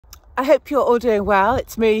I hope you're all doing well.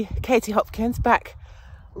 It's me, Katie Hopkins, back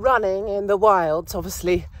running in the wilds,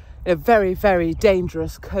 obviously in a very, very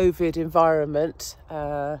dangerous COVID environment.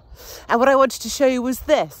 And what I wanted to show you was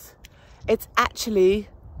this. It's actually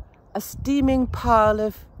a steaming pile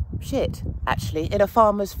of shit, actually, in a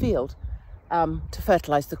farmer's field to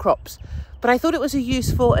fertilise the crops. But I thought it was a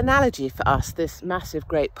useful analogy for us, this massive,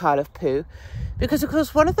 great pile of poo, because, of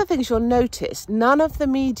course, one of the things you'll notice, none of the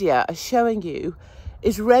media are showing you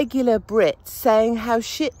is regular Brits saying how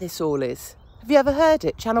shit this all is. Have you ever heard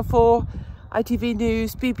it? Channel 4, ITV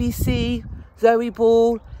News, BBC, Zoe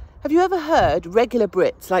Ball. Have you ever heard regular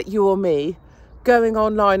Brits like you or me going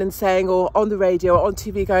online and saying, or on the radio or on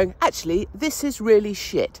TV going, actually, this is really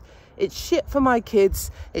shit. It's shit for my kids.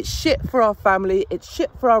 It's shit for our family. It's shit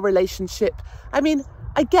for our relationship. I mean,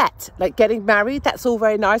 I get, like, getting married, that's all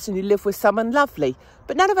very nice and you live with someone, lovely.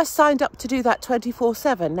 But none of us signed up to do that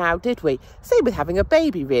 24/7 now, did we? Same with having a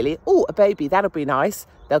baby, really. Oh, a baby, that'll be nice.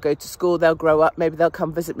 They'll go to school, they'll grow up, maybe they'll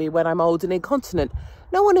come visit me when I'm old and incontinent.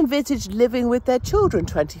 No one envisaged living with their children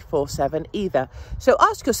 24/7 either. So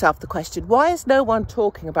ask yourself the question, why is no one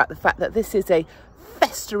talking about the fact that this is a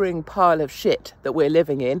festering pile of shit that we're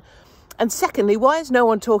living in? And secondly, why is no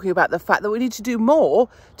one talking about the fact that we need to do more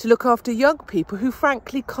to look after young people who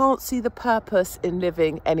frankly can't see the purpose in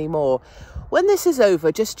living anymore? When this is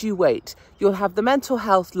over, just you wait. You'll have the mental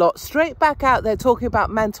health lot straight back out there talking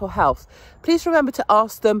about mental health. Please remember to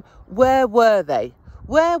ask them, where were they?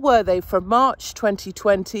 Where were they from March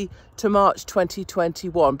 2020 to March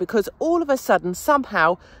 2021? Because all of a sudden,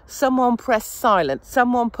 somehow, someone pressed silent,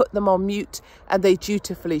 someone put them on mute, and they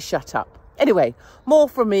dutifully shut up. Anyway, more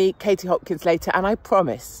from me, Katie Hopkins, later, and I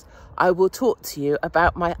promise I will talk to you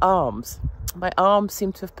about my arms. My arms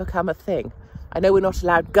seem to have become a thing. I know we're not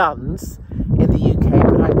allowed guns in the UK,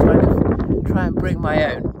 but I kind of try and bring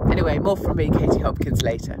my own. Anyway, more from me, Katie Hopkins,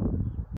 later.